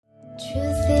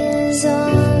Truth is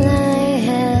all I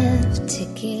have to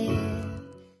give.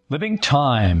 Living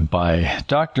Time by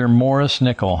Dr. Maurice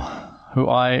Nicoll, who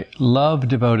I love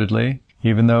devotedly,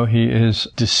 even though he is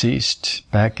deceased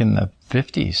back in the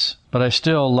 50s. But I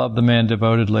still love the man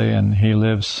devotedly, and he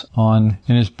lives on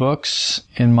in his books,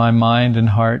 in my mind and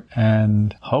heart,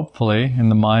 and hopefully in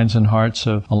the minds and hearts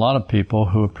of a lot of people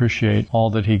who appreciate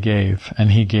all that he gave,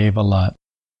 and he gave a lot.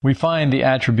 We find the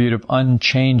attribute of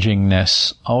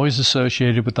unchangingness always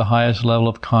associated with the highest level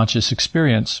of conscious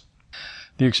experience.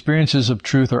 The experiences of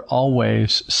truth are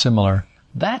always similar.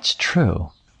 That's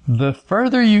true. The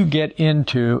further you get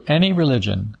into any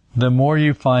religion, the more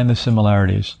you find the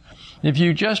similarities. If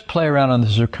you just play around on the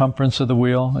circumference of the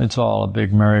wheel, it's all a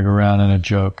big merry-go-round and a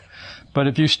joke. But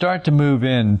if you start to move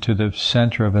into the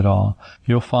center of it all,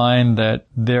 you'll find that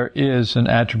there is an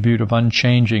attribute of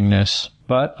unchangingness.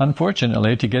 But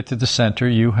unfortunately, to get to the center,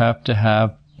 you have to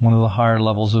have one of the higher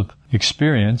levels of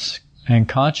experience and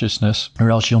consciousness, or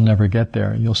else you'll never get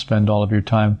there. You'll spend all of your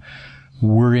time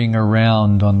whirring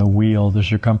around on the wheel, the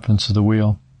circumference of the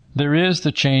wheel. There is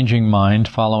the changing mind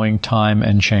following time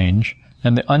and change,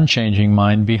 and the unchanging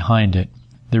mind behind it.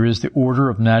 There is the order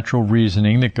of natural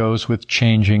reasoning that goes with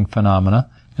changing phenomena,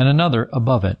 and another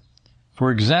above it. For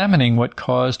examining what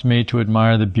caused me to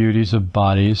admire the beauties of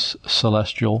bodies,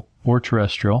 celestial or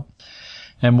terrestrial,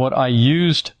 and what I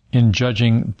used in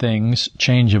judging things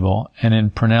changeable, and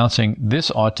in pronouncing this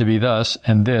ought to be thus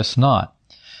and this not.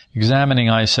 Examining,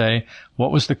 I say,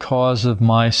 what was the cause of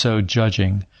my so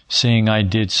judging, seeing I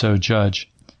did so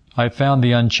judge? I found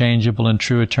the unchangeable and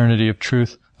true eternity of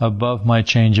truth above my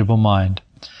changeable mind.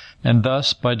 And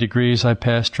thus, by degrees, I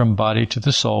passed from body to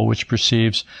the soul, which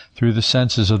perceives through the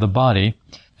senses of the body,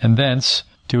 and thence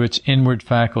to its inward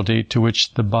faculty, to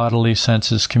which the bodily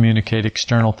senses communicate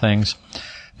external things,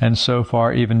 and so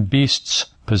far even beasts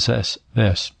possess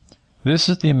this. This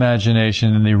is the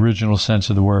imagination in the original sense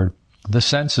of the word. The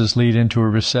senses lead into a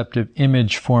receptive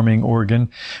image-forming organ,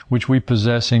 which we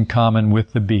possess in common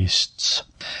with the beasts.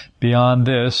 Beyond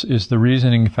this is the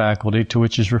reasoning faculty, to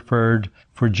which is referred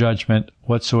for judgment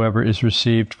whatsoever is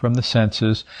received from the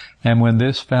senses, and when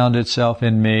this found itself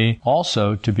in me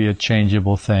also to be a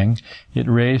changeable thing, it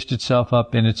raised itself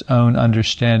up in its own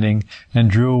understanding, and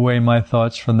drew away my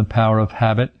thoughts from the power of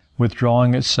habit,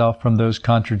 withdrawing itself from those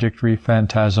contradictory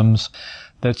phantasms,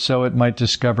 that so it might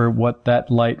discover what that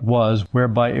light was,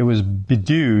 whereby it was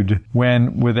bedewed,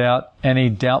 when, without any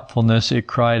doubtfulness, it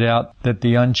cried out that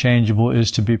the unchangeable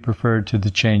is to be preferred to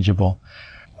the changeable.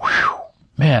 Whew!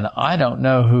 Man, I don't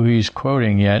know who he's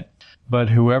quoting yet, but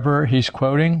whoever he's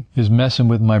quoting is messing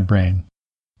with my brain.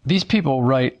 These people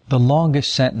write the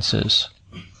longest sentences.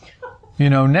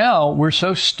 Now we're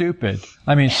so stupid.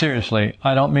 I mean, seriously,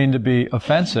 I don't mean to be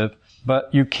offensive, but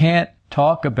you can't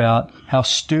talk about how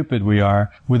stupid we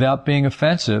are without being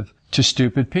offensive to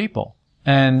stupid people.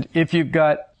 And if you've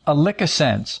got a lick of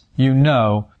sense, you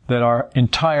know that our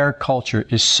entire culture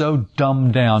is so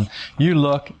dumbed down. You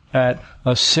look at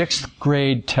a 6th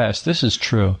grade test. This is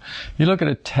true. You look at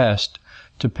a test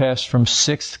to pass from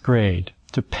 6th grade,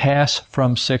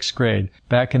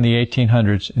 back in the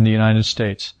 1800s in the United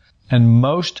States. And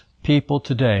most people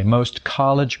today, most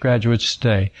college graduates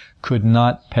today, could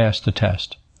not pass the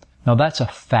test. Now that's a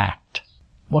fact.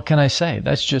 What can I say?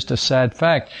 That's just a sad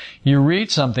fact. You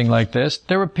read something like this,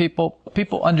 there were people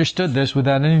understood this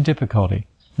without any difficulty.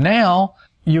 Now,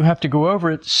 you have to go over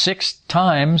it 6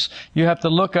 times, you have to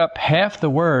look up half the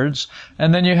words,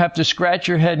 and then you have to scratch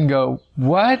your head and go,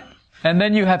 what? And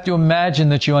then you have to imagine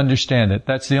that you understand it.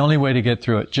 That's the only way to get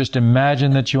through it. Just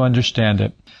imagine that you understand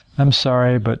it. I'm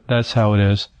sorry, but that's how it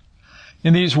is.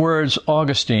 In these words,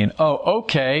 Augustine. Oh,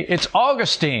 okay, it's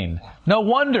Augustine. No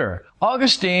wonder.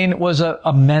 Augustine was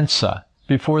a Mensa.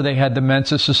 Before they had the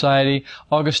Mensa Society,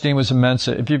 Augustine was a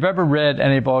Mensa. If you've ever read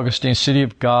any of Augustine's City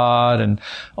of God and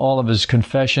all of his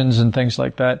confessions and things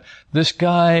like that, this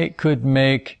guy could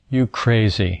make you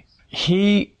crazy.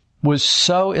 He was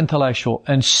so intellectual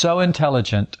and so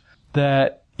intelligent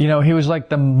that, he was like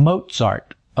the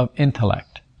Mozart of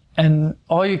intellect. And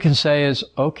all you can say is,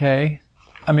 okay.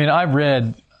 I mean, I've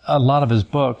read a lot of his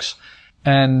books,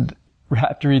 and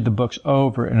have to read the books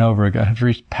over and over again. I have to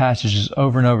read passages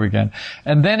over and over again.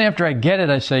 And then after I get it,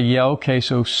 I say, yeah, okay,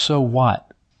 so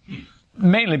what?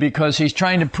 Mainly because he's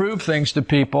trying to prove things to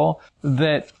people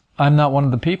that I'm not one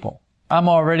of the people. I'm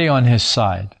already on his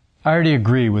side. I already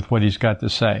agree with what he's got to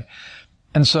say.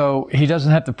 And so he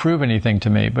doesn't have to prove anything to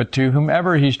me. But to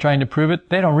whomever he's trying to prove it,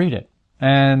 they don't read it.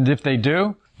 And if they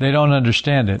do, they don't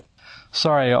understand it.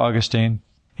 Sorry, Augustine.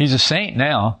 He's a saint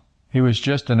now. He was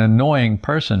just an annoying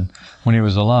person when he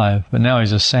was alive, but now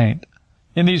he's a saint.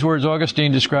 In these words,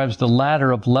 Augustine describes the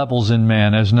ladder of levels in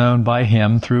man as known by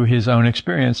him through his own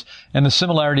experience, and the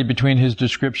similarity between his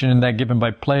description and that given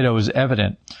by Plato is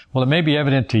evident. Well, it may be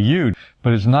evident to you,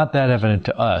 but it's not that evident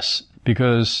to us,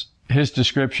 because his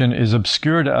description is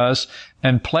obscure to us,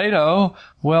 and Plato,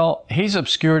 well, he's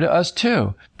obscure to us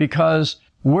too, because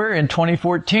we're in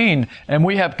 2014, and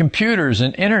we have computers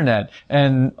and internet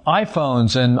and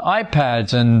iPhones and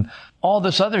iPads and all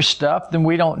this other stuff, then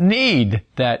we don't need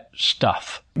that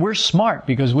stuff. We're smart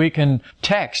because we can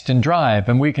text and drive,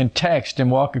 and we can text and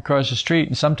walk across the street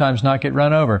and sometimes not get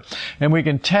run over. And we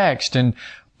can text and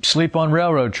sleep on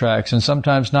railroad tracks and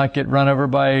sometimes not get run over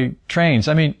by trains.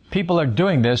 I mean, people are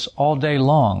doing this all day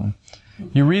long.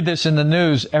 You read this in the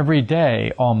news every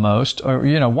day almost, or,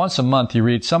 once a month you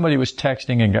read somebody was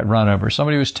texting and got run over.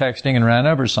 Somebody was texting and ran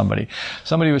over somebody.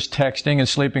 Somebody was texting and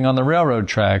sleeping on the railroad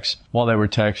tracks while they were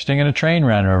texting and a train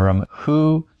ran over them.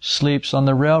 Who sleeps on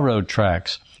the railroad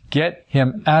tracks? Get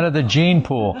him out of the gene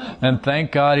pool. And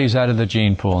thank God he's out of the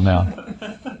gene pool now.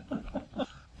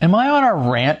 Am I on a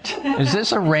rant? Is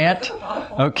this a rant?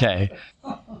 Okay,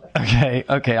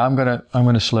 I'm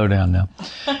gonna slow down now.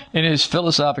 In his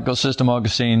philosophical system,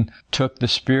 Augustine took the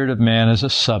spirit of man as a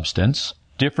substance,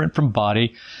 different from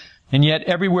body, and yet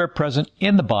everywhere present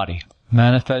in the body,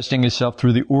 manifesting itself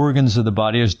through the organs of the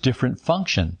body as different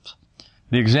functions.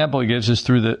 The example he gives is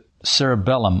through the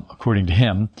cerebellum, according to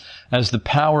him, as the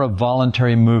power of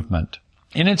voluntary movement.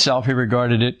 In itself, he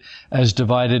regarded it as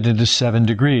divided into 7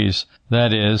 degrees,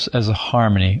 that is, as a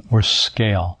harmony or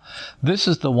scale. This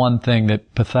is the one thing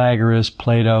that Pythagoras,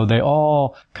 Plato, they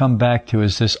all come back to,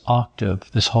 is this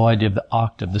octave, this whole idea of the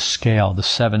octave, the scale, the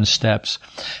 7 steps.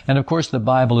 And of course, the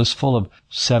Bible is full of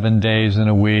 7 days in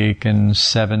a week and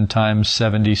 7 times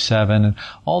 77 and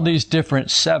all these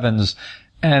different sevens.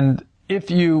 And if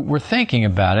you were thinking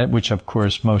about it, which of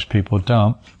course most people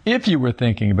don't, if you were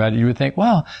thinking about it, you would think,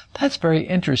 wow, that's very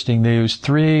interesting. They use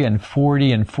 3 and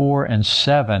 40 and 4 and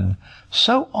 7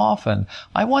 so often.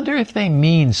 I wonder if they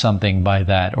mean something by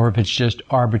that, or if it's just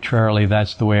arbitrarily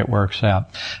that's the way it works out.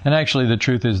 And actually the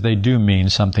truth is they do mean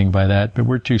something by that, but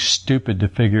we're too stupid to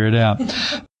figure it out.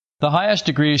 The highest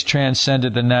degrees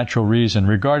transcended the natural reason.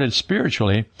 Regarded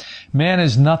spiritually, man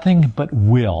is nothing but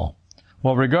will.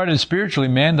 Well, regarded spiritually,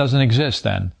 man doesn't exist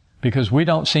then, because we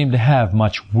don't seem to have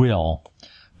much will.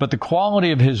 But the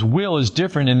quality of his will is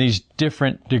different in these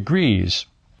different degrees.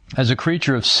 As a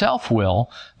creature of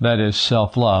self-will, that is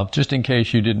self-love, just in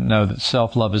case you didn't know that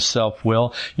self-love is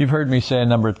self-will, you've heard me say a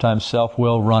number of times,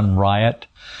 self-will run riot.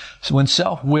 So when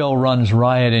self-will runs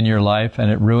riot in your life,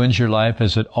 and it ruins your life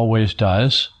as it always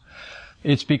does,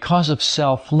 it's because of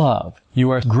self-love. You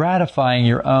are gratifying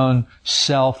your own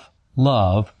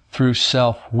self-love through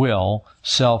self-will,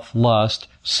 self-lust,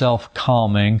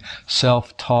 self-calming,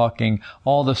 self-talking,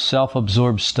 all the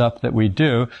self-absorbed stuff that we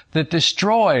do that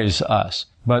destroys us.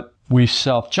 But we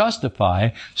self-justify,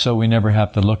 so we never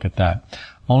have to look at that.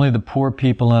 Only the poor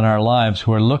people in our lives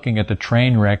who are looking at the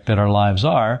train wreck that our lives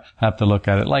are have to look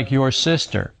at it. Like your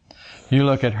sister. You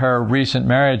look at her recent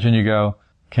marriage and you go,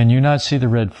 can you not see the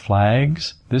red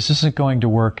flags? This isn't going to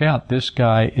work out. This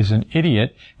guy is an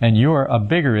idiot, and you're a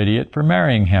bigger idiot for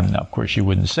marrying him. Now, of course, you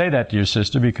wouldn't say that to your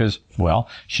sister because, well,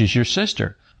 she's your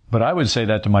sister. But I would say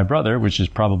that to my brother, which is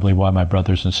probably why my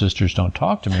brothers and sisters don't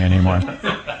talk to me anymore.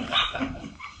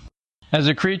 As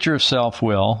a creature of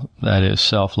self-will, that is,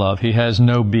 self-love, he has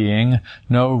no being,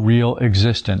 no real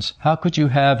existence. How could you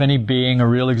have any being or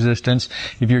real existence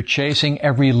if you're chasing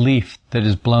every leaf that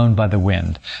is blown by the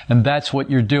wind? And that's what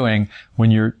you're doing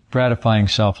when you're gratifying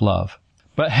self-love.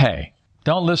 But hey,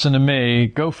 don't listen to me.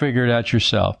 Go figure it out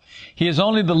yourself. He is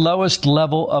only the lowest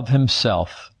level of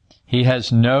himself. He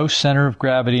has no center of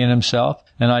gravity in himself,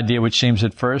 an idea which seems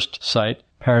at first sight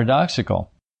paradoxical.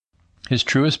 His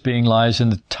truest being lies in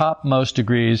the topmost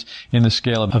degrees in the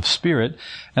scale of spirit,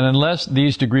 and unless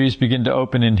these degrees begin to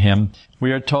open in him,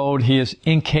 we are told he is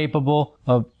incapable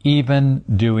of even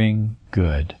doing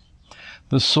good.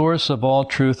 The source of all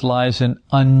truth lies in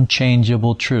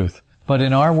unchangeable truth. But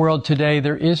in our world today,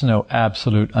 there is no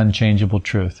absolute unchangeable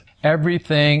truth.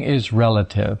 Everything is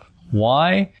relative.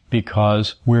 Why?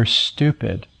 Because we're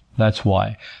stupid. That's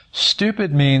why.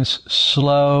 Stupid means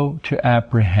slow to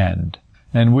apprehend.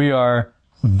 And we are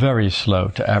very slow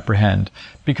to apprehend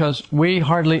because we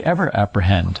hardly ever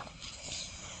apprehend.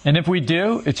 And if we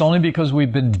do, it's only because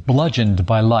we've been bludgeoned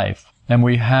by life and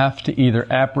we have to either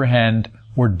apprehend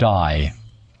or die.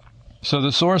 So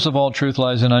the source of all truth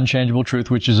lies in unchangeable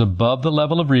truth, which is above the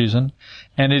level of reason,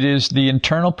 and it is the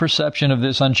internal perception of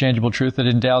this unchangeable truth that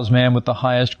endows man with the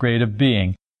highest grade of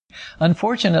being.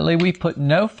 Unfortunately, we put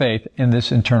no faith in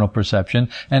this internal perception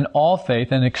and all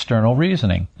faith in external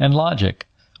reasoning and logic,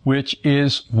 which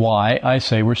is why I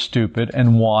say we're stupid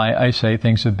and why I say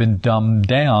things have been dumbed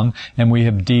down and we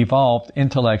have devolved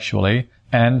intellectually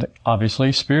and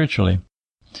obviously spiritually.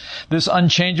 This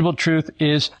unchangeable truth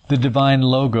is the divine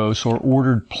logos or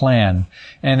ordered plan,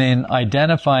 and in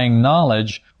identifying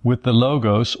knowledge with the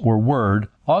logos or word,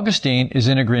 Augustine is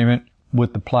in agreement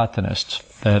with the Platonists,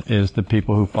 that is, the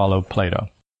people who follow Plato.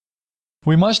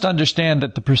 We must understand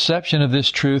that the perception of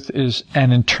this truth is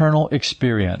an internal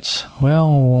experience.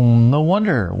 Well, no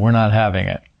wonder we're not having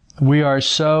it. We are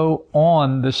so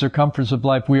on the circumference of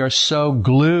life. We are so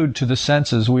glued to the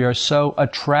senses. We are so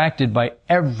attracted by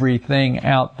everything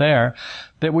out there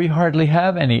that we hardly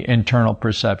have any internal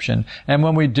perception. And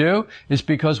when we do, it's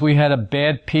because we had a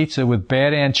bad pizza with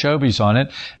bad anchovies on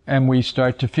it, and we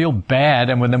start to feel bad,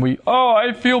 and then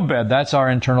I feel bad. That's our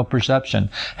internal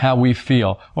perception, how we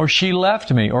feel. Or she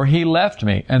left me, or he left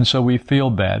me, and so we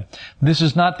feel bad. This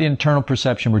is not the internal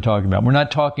perception we're talking about. We're not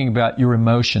talking about your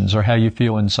emotions or how you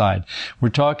feel inside. We're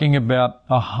talking about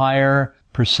a higher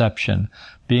perception,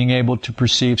 being able to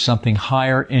perceive something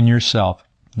higher in yourself,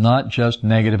 not just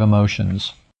negative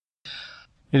emotions.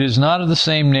 It is not of the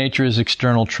same nature as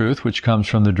external truth, which comes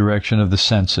from the direction of the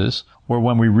senses, or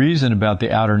when we reason about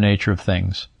the outer nature of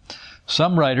things.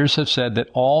 Some writers have said that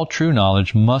all true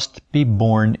knowledge must be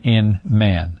born in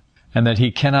man, and that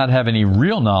he cannot have any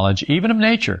real knowledge, even of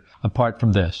nature, apart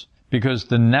from this, because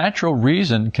the natural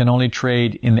reason can only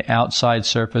trade in the outside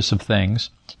surface of things,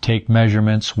 take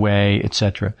measurements, weigh,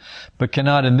 etc., but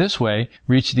cannot in this way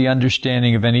reach the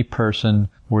understanding of any person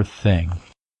or thing.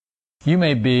 You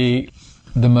may be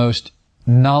the most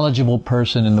knowledgeable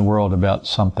person in the world about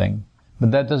something,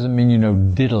 but that doesn't mean you know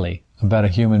diddly about a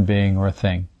human being or a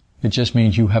thing. It just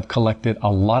means you have collected a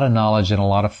lot of knowledge and a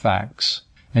lot of facts,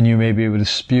 and you may be able to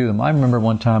spew them. I remember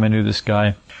one time I knew this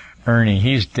guy, Ernie.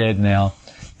 He's dead now.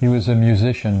 He was a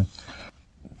musician,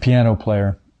 piano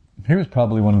player. He was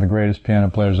probably one of the greatest piano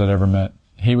players I'd ever met.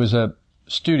 He was a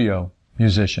studio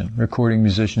musician, recording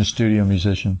musician, studio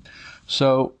musician.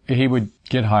 So he would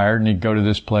get hired and he'd go to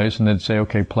this place and they'd say,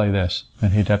 okay, play this.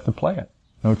 And he'd have to play it.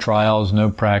 No trials,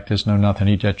 no practice, no nothing.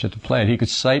 He'd have to play it. He could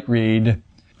sight read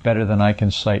better than I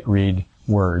can sight read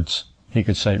words. He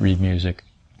could sight read music.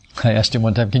 I asked him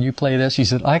one time, can you play this? He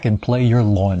said, I can play your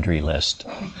laundry list.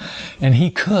 And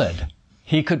he could.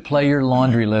 He could play your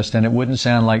laundry list and it wouldn't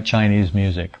sound like Chinese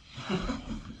music.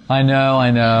 I know.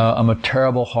 I'm a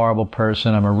terrible, horrible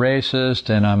person. I'm a racist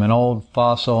and I'm an old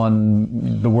fossil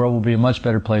and the world will be a much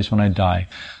better place when I die.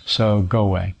 So go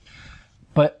away.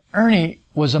 But Ernie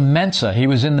was a Mensa. He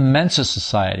was in the Mensa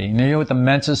Society. You know what the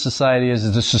Mensa Society is?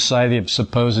 It's a society of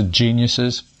supposed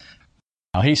geniuses.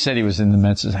 Now, he said he was in the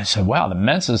Mensa. I said, wow, the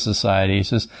Mensa Society. He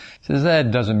says,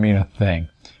 that doesn't mean a thing.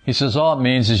 He says, all it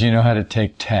means is you know how to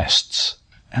take tests.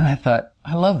 And I thought,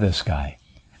 I love this guy.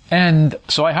 And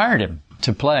so I hired him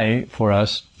to play for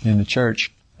us in the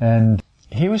church. And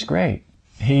he was great.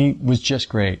 He was just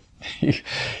great.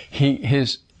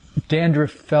 His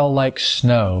dandruff fell like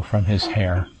snow from his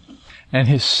hair. And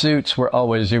his suits were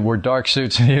always, he wore dark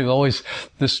suits and he was always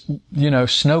this,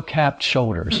 snow-capped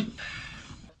shoulders.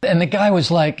 And the guy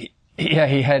was like, he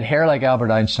had hair like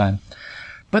Albert Einstein.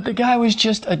 But the guy was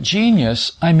just a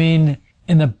genius. I mean,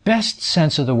 in the best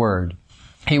sense of the word.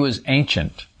 He was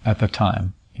ancient at the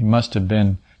time. He must have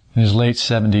been in his late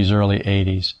 70s, early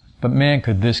 80s. But man,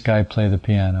 could this guy play the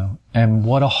piano. And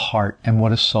what a heart and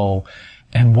what a soul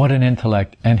and what an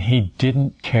intellect. And he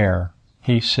didn't care.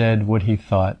 He said what he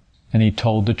thought and he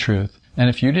told the truth. And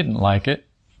if you didn't like it,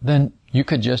 then you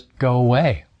could just go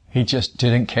away. He just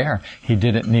didn't care. He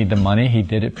didn't need the money. He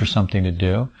did it for something to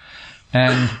do.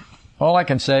 And all I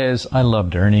can say is I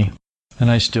loved Ernie,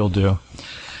 and I still do.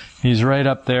 He's right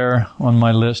up there on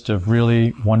my list of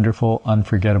really wonderful,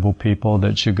 unforgettable people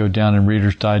that should go down in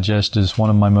Reader's Digest as one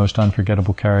of my most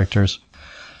unforgettable characters.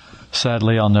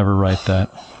 Sadly, I'll never write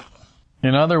that.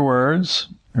 In other words,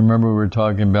 remember we were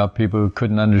talking about people who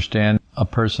couldn't understand a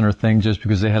person or thing just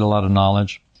because they had a lot of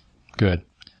knowledge? Good.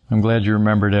 I'm glad you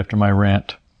remembered after my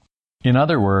rant. In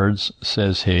other words,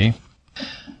 says he,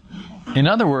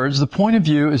 the point of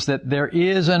view is that there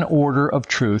is an order of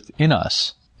truth in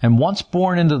us. And once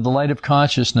born into the light of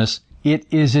consciousness, it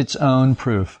is its own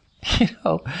proof.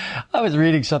 I was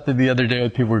reading something the other day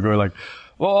and people were going like,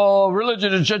 oh,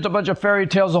 religion is just a bunch of fairy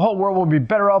tales. The whole world would be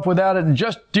better off without it and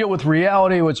just deal with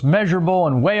reality, what's measurable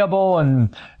and weighable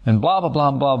and blah, blah, blah,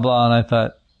 blah, blah. And I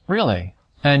thought, really?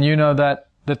 And you know that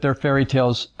they're fairy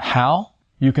tales. How?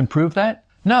 You can prove that?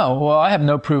 No, well, I have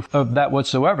no proof of that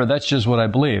whatsoever. That's just what I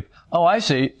believe. Oh, I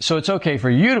see. So it's okay for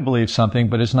you to believe something,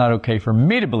 but it's not okay for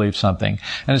me to believe something.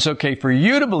 And it's okay for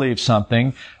you to believe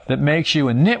something that makes you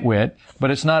a nitwit,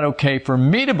 but it's not okay for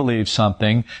me to believe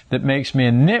something that makes me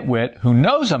a nitwit who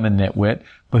knows I'm a nitwit,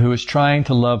 but who is trying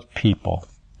to love people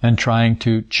and trying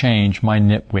to change my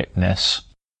nitwitness.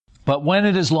 But when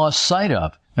it is lost sight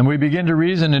of, and we begin to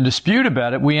reason and dispute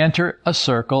about it, we enter a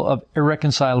circle of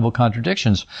irreconcilable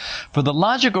contradictions. For the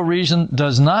logical reason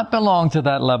does not belong to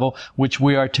that level which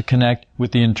we are to connect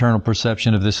with the internal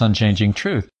perception of this unchanging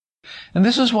truth. And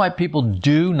this is why people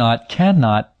do not,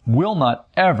 cannot, will not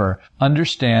ever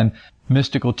understand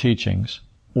mystical teachings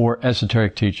or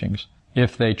esoteric teachings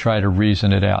if they try to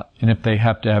reason it out and if they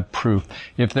have to have proof.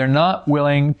 If they're not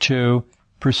willing to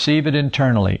perceive it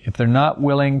internally, if they're not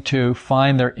willing to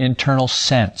find their internal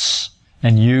sense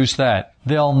and use that,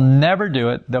 they'll never do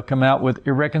it. They'll come out with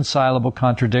irreconcilable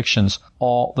contradictions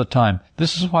all the time.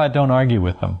 This is why I don't argue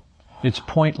with them. It's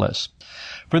pointless.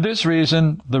 For this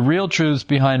reason, the real truths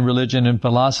behind religion and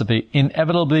philosophy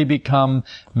inevitably become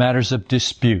matters of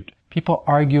dispute. People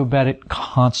argue about it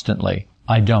constantly.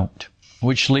 I don't.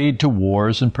 Which lead to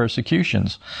wars and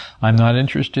persecutions. I'm not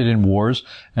interested in wars,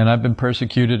 and I've been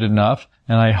persecuted enough,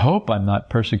 and I hope I'm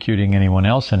not persecuting anyone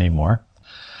else anymore.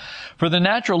 For the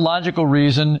natural logical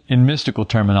reason, in mystical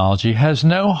terminology, has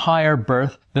no higher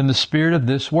birth than the spirit of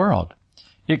this world.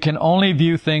 It can only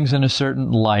view things in a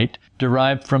certain light,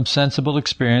 derived from sensible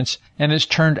experience, and is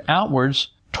turned outwards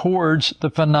towards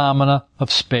the phenomena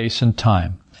of space and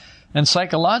time. And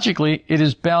psychologically, it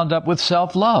is bound up with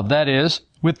self-love, that is,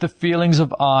 with the feelings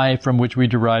of I from which we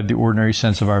derive the ordinary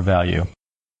sense of our value.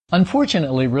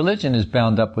 Unfortunately, religion is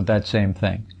bound up with that same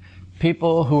thing.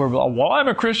 People who are, well, I'm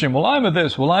a Christian, well, I'm a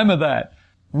this, well, I'm a that.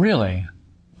 Really,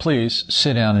 please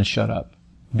sit down and shut up.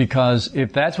 Because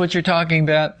if that's what you're talking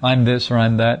about, I'm this or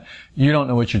I'm that, you don't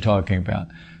know what you're talking about.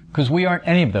 Because we aren't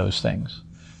any of those things.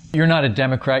 You're not a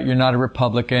Democrat, you're not a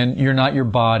Republican, you're not your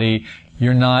body,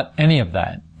 you're not any of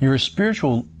that. You're a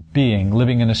spiritual being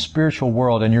living in a spiritual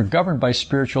world, and you're governed by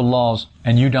spiritual laws,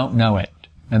 and you don't know it.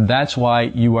 And that's why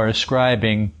you are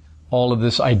ascribing all of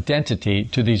this identity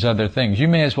to these other things. You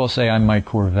may as well say, I'm my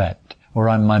Corvette, or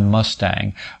I'm my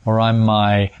Mustang, or I'm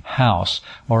my house,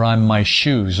 or I'm my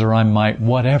shoes, or I'm my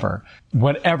whatever.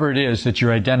 Whatever it is that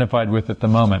you're identified with at the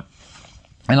moment.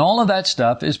 And all of that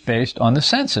stuff is based on the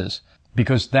senses,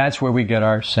 because that's where we get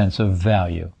our sense of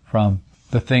value from,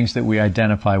 the things that we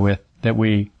identify with, that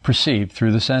we perceive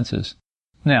through the senses.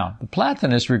 Now, the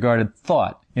Platonists regarded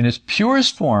thought in its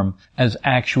purest form as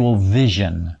actual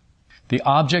vision, the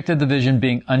object of the vision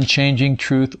being unchanging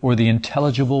truth or the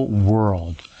intelligible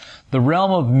world, the realm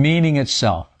of meaning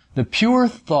itself. The pure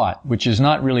thought, which is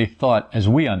not really thought as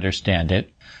we understand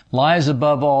it, lies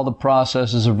above all the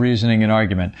processes of reasoning and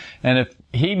argument. And if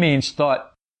he means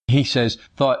thought, he says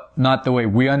thought not the way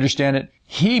we understand it,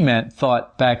 he meant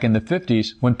thought back in the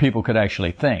 50s when people could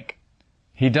actually think.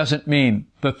 He doesn't mean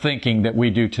the thinking that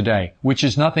we do today, which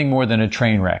is nothing more than a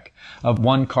train wreck of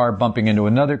one car bumping into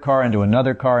another car, into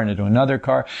another car, and into another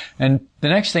car. And the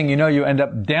next thing you know, you end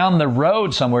up down the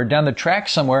road somewhere, down the track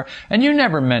somewhere, and you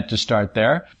never meant to start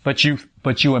there, but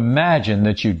you imagine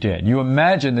that you did. You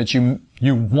imagine that you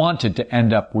wanted to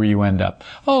end up where you end up.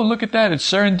 Oh, look at that. It's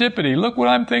serendipity. Look what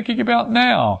I'm thinking about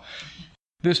now.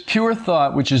 This pure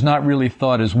thought, which is not really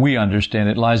thought as we understand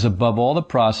it, lies above all the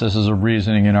processes of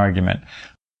reasoning and argument.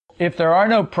 If there are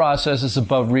no processes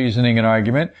above reasoning and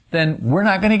argument, then we're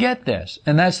not going to get this.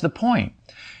 And that's the point.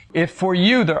 If for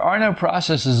you there are no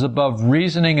processes above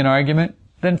reasoning and argument,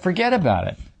 then forget about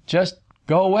it. Just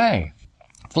go away.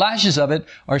 Flashes of it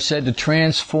are said to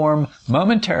transform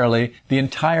momentarily the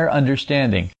entire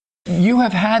understanding. You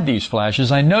have had these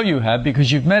flashes. I know you have,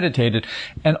 because you've meditated.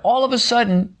 And all of a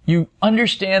sudden, you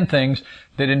understand things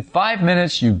that in 5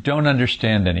 minutes you don't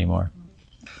understand anymore.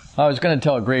 I was going to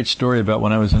tell a great story about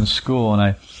when I was in school and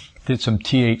I did some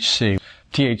THC.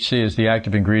 THC is the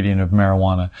active ingredient of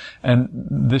marijuana. And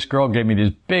this girl gave me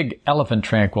these big elephant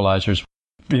tranquilizers.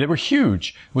 They were huge.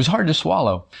 It was hard to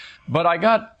swallow. But I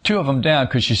got 2 of them down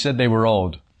because she said they were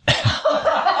old.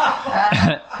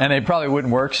 And they probably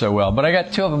wouldn't work so well. But I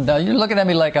got 2 of them down. You're looking at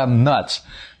me like I'm nuts.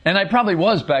 And I probably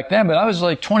was back then, but I was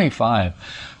like 25.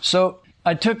 So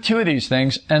I took 2 of these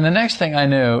things, and the next thing I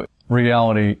knew,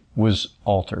 reality was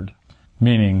altered.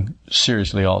 Meaning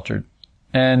seriously altered.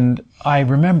 And I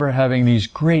remember having these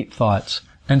great thoughts.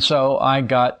 And so I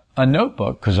got a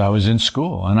notebook, because I was in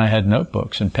school, and I had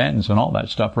notebooks and pens and all that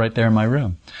stuff right there in my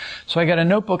room. So I got a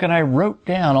notebook, and I wrote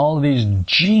down all of these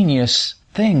genius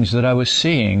things that I was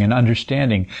seeing and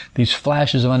understanding, these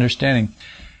flashes of understanding.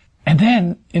 And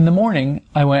then in the morning,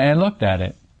 I went and looked at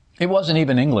it. It wasn't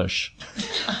even English.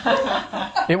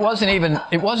 It wasn't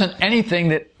anything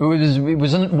that,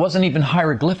 it wasn't even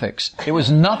hieroglyphics. It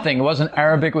was nothing. It wasn't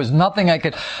Arabic. It was nothing I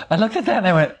looked at that and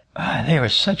I went, they were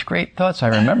such great thoughts. I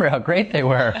remember how great they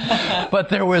were. But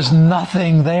there was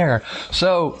nothing there.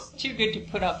 So. Too good to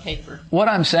put on paper. What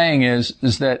I'm saying is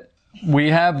that we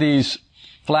have these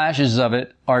flashes of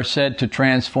it are said to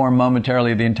transform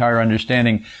momentarily the entire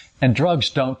understanding, and drugs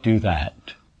don't do that.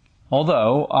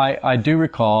 Although I do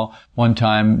recall one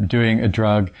time doing a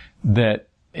drug that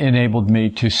enabled me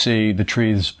to see the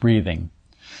trees breathing.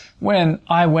 When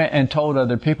I went and told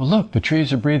other people, look, the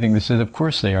trees are breathing, they said, of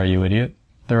course they are, you idiot.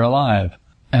 They're alive.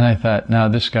 And I thought, now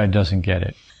this guy doesn't get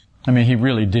it. I mean, he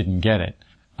really didn't get it.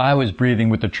 I was breathing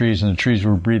with the trees and the trees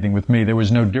were breathing with me. There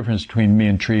was no difference between me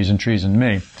and trees and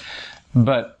me.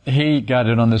 But he got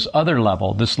it on this other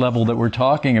level, this level that we're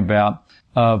talking about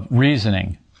of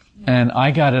reasoning. And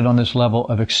I got it on this level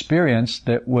of experience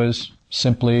that was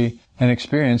simply an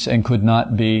experience and could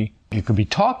not be, it could be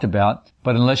talked about,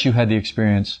 but unless you had the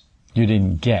experience, you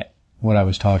didn't get what I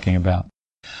was talking about.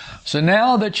 So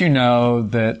now that you know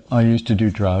that I used to do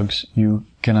drugs, you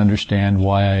can understand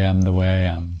why I am the way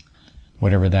I am,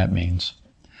 whatever that means.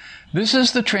 This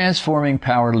is the transforming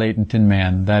power latent in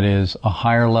man, that is, a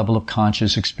higher level of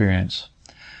conscious experience.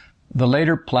 The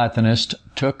later Platonist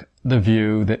took the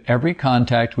view that every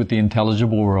contact with the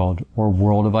intelligible world, or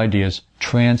world of ideas,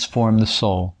 transformed the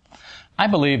soul. I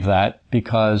believe that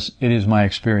because it is my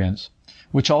experience,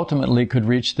 which ultimately could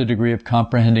reach the degree of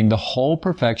comprehending the whole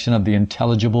perfection of the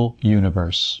intelligible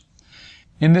universe.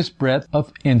 In this breadth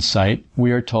of insight,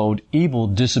 we are told evil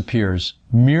disappears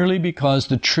merely because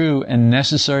the true and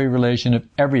necessary relation of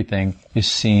everything is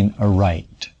seen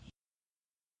aright.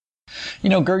 You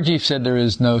know, Gurdjieff said there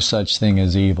is no such thing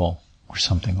as evil, or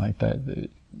something like that.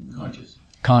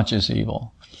 Conscious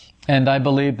evil. And I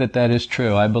believe that that is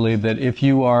true. I believe that if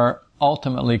you are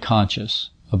ultimately conscious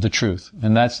of the truth,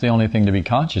 and that's the only thing to be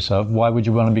conscious of, why would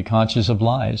you want to be conscious of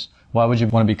lies? Why would you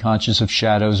want to be conscious of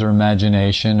shadows or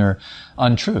imagination or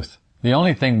untruth? The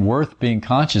only thing worth being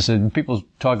conscious of, and people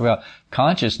talk about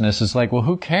consciousness, is like, well,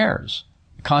 who cares?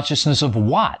 Consciousness of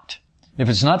what? If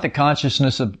it's not the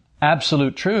consciousness of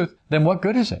absolute truth, then what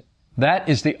good is it? That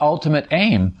is the ultimate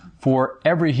aim for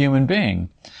every human being.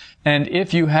 And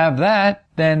if you have that,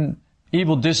 then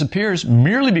evil disappears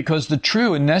merely because the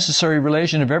true and necessary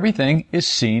relation of everything is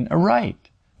seen aright.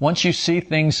 Once you see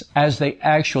things as they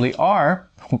actually are,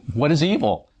 what is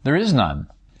evil? There is none.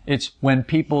 It's when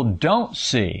people don't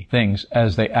see things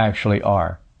as they actually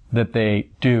are that they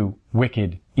do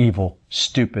wicked, evil,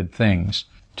 stupid things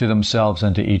to themselves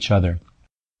and to each other.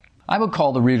 I would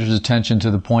call the reader's attention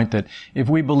to the point that if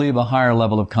we believe a higher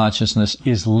level of consciousness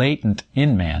is latent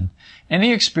in man,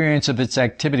 any experience of its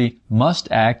activity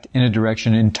must act in a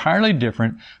direction entirely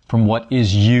different from what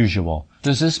is usual.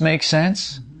 Does this make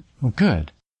sense? Well,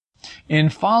 good. In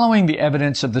following the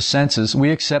evidence of the senses, we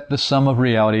accept the sum of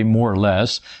reality, more or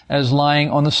less, as lying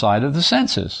on the side of the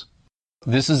senses.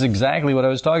 This is exactly what I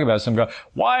was talking about. Some go,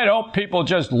 why don't people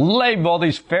just leave all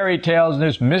these fairy tales and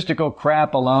this mystical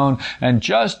crap alone and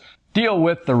just deal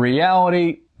with the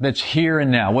reality that's here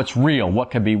and now? What's real? What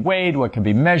can be weighed? What can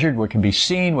be measured? What can be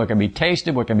seen? What can be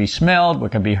tasted? What can be smelled?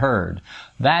 What can be heard?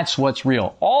 That's what's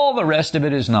real. All the rest of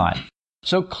it is not.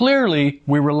 So clearly,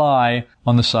 we rely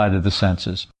on the side of the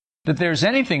senses. That there's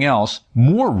anything else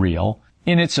more real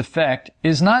in its effect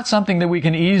is not something that we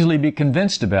can easily be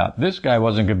convinced about. This guy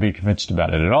wasn't going to be convinced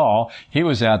about it at all. He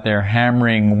was out there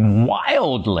hammering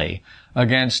wildly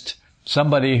against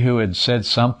somebody who had said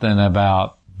something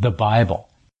about the Bible.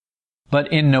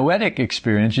 But in noetic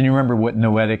experience, and you remember what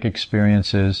noetic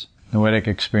experience is? Noetic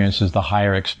experience is the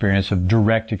higher experience of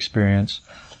direct experience.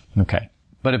 Okay.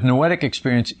 But if noetic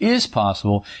experience is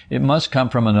possible, it must come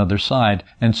from another side,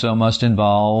 and so must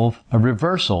involve a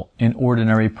reversal in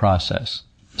ordinary process.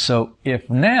 So if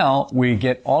now we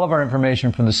get all of our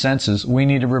information from the senses, we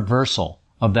need a reversal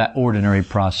of that ordinary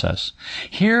process.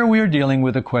 Here we are dealing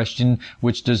with a question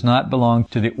which does not belong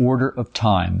to the order of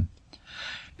time.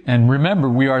 And remember,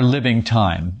 we are living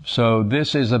time. So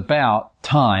this is about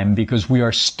time because we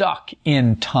are stuck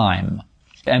in time.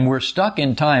 And we're stuck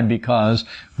in time because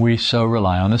we so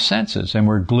rely on the senses, and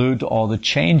we're glued to all the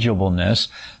changeableness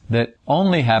that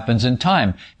only happens in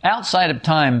time. Outside of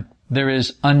time, there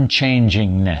is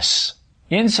unchangingness.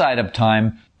 Inside of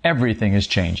time, everything is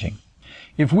changing.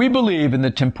 If we believe in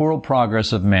the temporal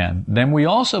progress of man, then we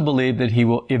also believe that he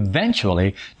will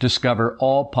eventually discover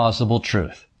all possible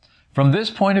truth. From this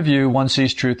point of view, one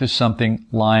sees truth as something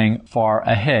lying far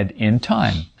ahead in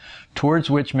time,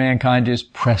 towards which mankind is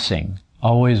pressing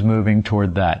always moving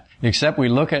toward that. Except we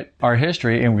look at our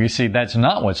history and we see that's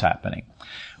not what's happening.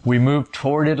 We move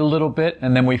toward it a little bit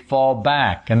and then we fall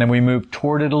back, and then we move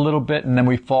toward it a little bit and then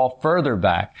we fall further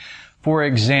back. For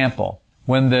example,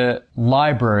 when the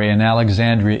library in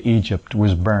Alexandria, Egypt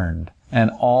was burned and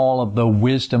all of the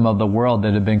wisdom of the world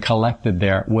that had been collected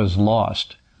there was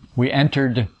lost, we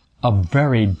entered a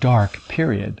very dark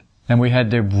period, and we had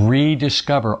to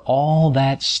rediscover all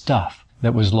that stuff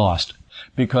that was lost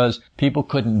because people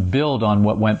couldn't build on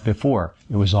what went before.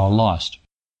 It was all lost.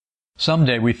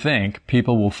 Someday we think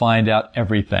people will find out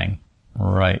everything.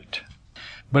 Right.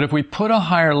 But if we put a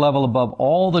higher level above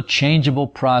all the changeable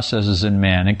processes in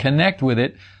man and connect with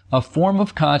it a form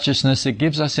of consciousness that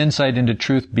gives us insight into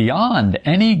truth beyond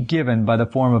any given by the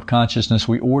form of consciousness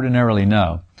we ordinarily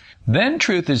know, then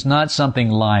truth is not something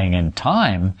lying in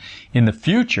time, in the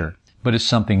future, but is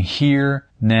something here,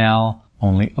 now,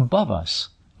 only above us,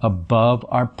 above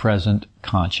our present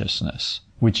consciousness,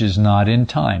 which is not in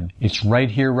time. It's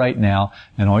right here, right now,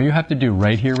 and all you have to do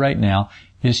right here, right now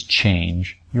is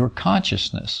change your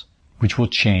consciousness, which will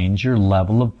change your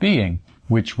level of being,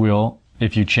 which will,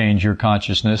 if you change your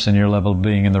consciousness and your level of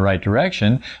being in the right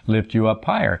direction, lift you up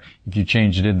higher. If you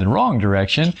change it in the wrong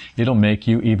direction, it'll make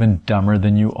you even dumber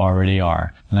than you already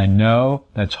are. And I know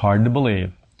that's hard to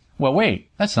believe. Well, wait,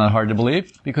 that's not hard to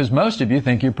believe because most of you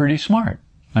think you're pretty smart.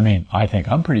 I mean, I think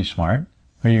I'm pretty smart.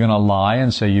 Are you going to lie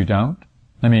and say you don't?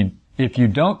 I mean, if you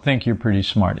don't think you're pretty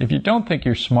smart, if you don't think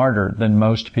you're smarter than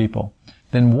most people,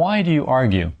 then why do you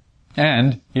argue?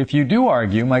 And if you do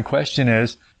argue, my question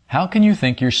is, how can you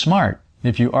think you're smart?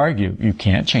 If you argue, you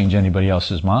can't change anybody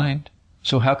else's mind.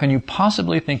 So how can you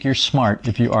possibly think you're smart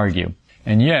if you argue?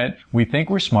 And yet, we think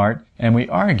we're smart and we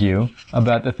argue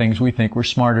about the things we think we're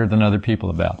smarter than other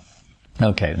people about.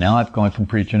 Okay, now I've gone from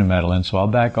preaching to meddling, so I'll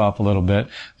back off a little bit.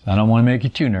 I don't want to make you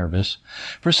too nervous.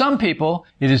 For some people,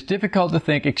 it is difficult to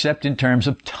think except in terms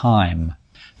of time.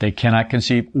 They cannot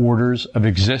conceive orders of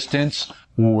existence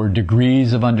or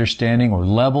degrees of understanding or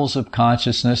levels of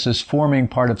consciousness as forming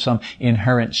part of some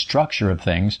inherent structure of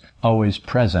things always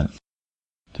present.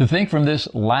 To think from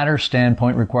this latter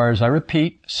standpoint requires, I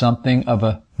repeat, something of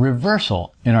a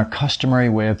reversal in our customary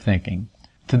way of thinking.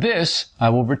 To this, I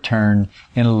will return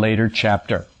in a later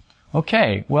chapter.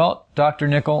 Okay, well, Dr.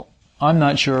 Nichol, I'm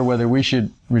not sure whether we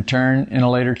should return in a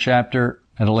later chapter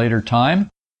at a later time,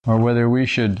 or whether we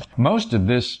should, most of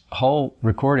this whole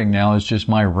recording now is just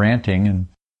my ranting, and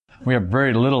we have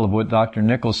very little of what Dr.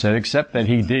 Nichol said, except that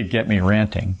he did get me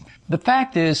ranting. The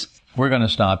fact is, we're going to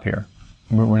stop here.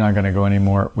 We're not going to go any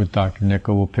more with Dr.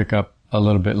 Nichol. We'll pick up a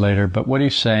little bit later. But what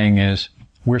he's saying is,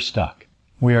 we're stuck.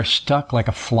 We are stuck like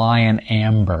a fly in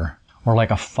amber, or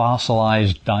like a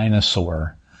fossilized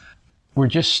dinosaur. We're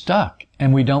just stuck,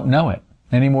 and we don't know it,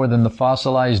 any more than the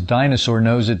fossilized dinosaur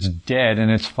knows it's dead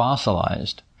and it's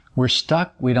fossilized. We're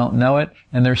stuck, we don't know it,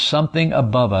 and there's something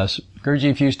above us.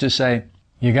 Gurdjieff used to say,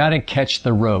 you got to catch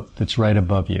the rope that's right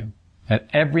above you. At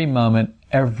every moment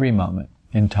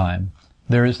in time,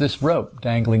 there is this rope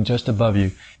dangling just above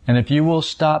you. And if you will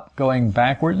stop going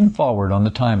backward and forward on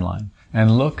the timeline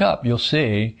and look up, you'll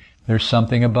see there's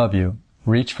something above you.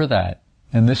 Reach for that.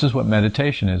 And this is what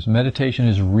meditation is. Meditation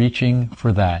is reaching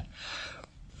for that.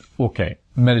 Okay,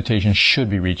 meditation should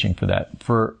be reaching for that.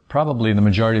 For probably the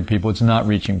majority of people, it's not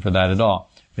reaching for that at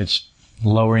all. It's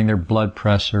lowering their blood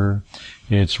pressure.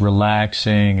 It's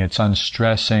relaxing. It's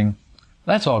unstressing.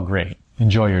 That's all great.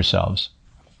 Enjoy yourselves.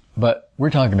 But we're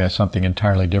talking about something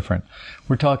entirely different.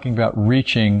 We're talking about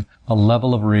reaching a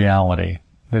level of reality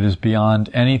that is beyond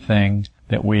anything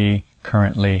that we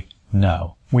currently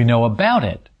know. We know about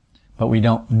it, but we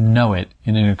don't know it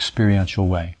in an experiential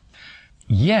way.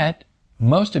 Yet,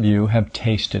 most of you have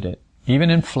tasted it. Even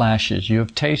in flashes, you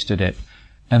have tasted it.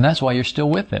 And that's why you're still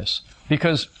with this.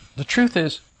 Because the truth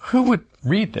is, who would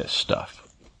read this stuff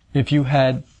if you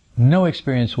had no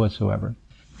experience whatsoever?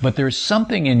 But there's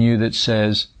something in you that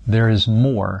says there is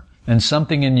more. And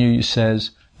something in you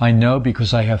says, I know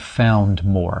because I have found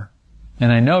more.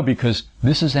 And I know because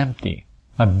this is empty.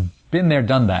 I've been there,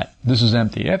 done that. This is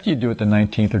empty. After you do it the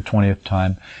 19th or 20th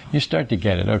time, you start to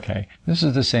get it. Okay, this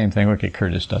is the same thing. Okay,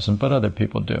 Curtis doesn't, but other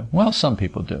people do. Well, some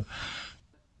people do.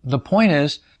 The point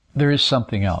is, there is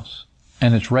something else.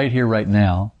 And it's right here, right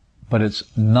now, but it's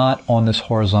not on this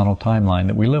horizontal timeline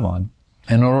that we live on.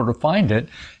 And in order to find it,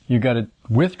 you've got to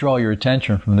withdraw your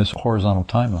attention from this horizontal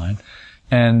timeline,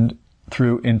 and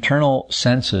through internal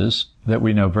senses that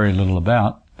we know very little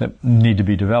about, that need to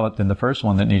be developed, and the first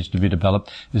one that needs to be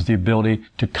developed is the ability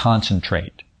to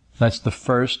concentrate. That's the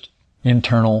first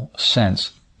internal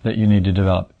sense that you need to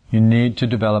develop. You need to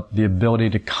develop the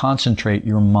ability to concentrate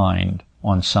your mind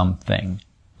on something.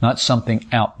 Not something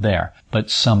out there, but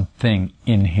something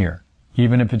in here.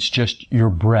 Even if it's just your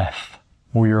breath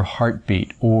or your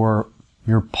heartbeat or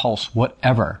your pulse,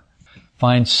 whatever.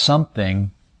 Find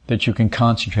something that you can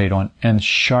concentrate on and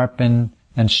sharpen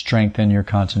and strengthen your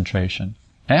concentration.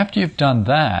 After you've done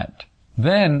that,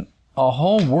 then a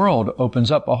whole world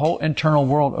opens up, a whole internal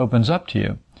world opens up to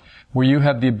you, where you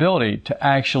have the ability to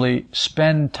actually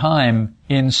spend time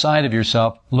inside of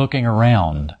yourself looking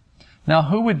around. Now,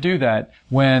 who would do that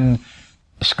when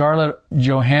Scarlett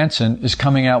Johansson is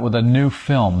coming out with a new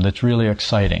film that's really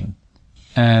exciting?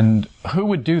 And who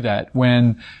would do that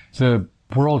when the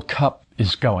World Cup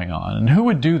is going on? And who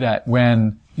would do that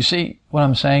when, you see, what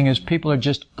I'm saying is people are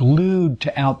just glued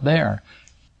to out there.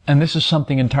 And this is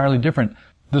something entirely different.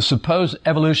 The supposed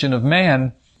evolution of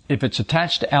man, if it's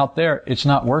attached to out there, it's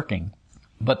not working.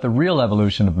 But the real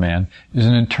evolution of man is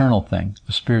an internal thing,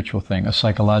 a spiritual thing, a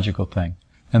psychological thing.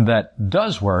 And that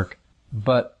does work,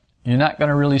 but you're not going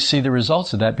to really see the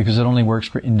results of that because it only works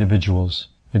for individuals.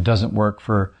 It doesn't work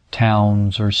for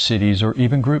towns or cities or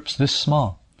even groups this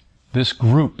small. This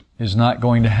group is not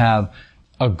going to have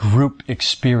a group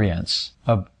experience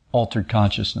of altered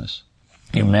consciousness.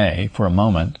 You may for a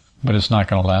moment, but it's not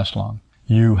going to last long.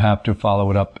 You have to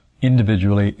follow it up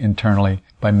individually, internally,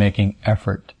 by making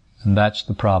effort. And that's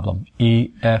the problem.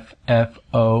 E-F-F-O-R-T.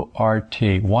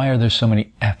 Why are there so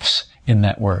many F's in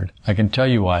that word? I can tell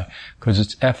you why. Because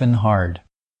it's effing hard.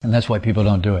 And that's why people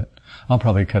don't do it. I'll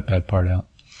probably cut that part out.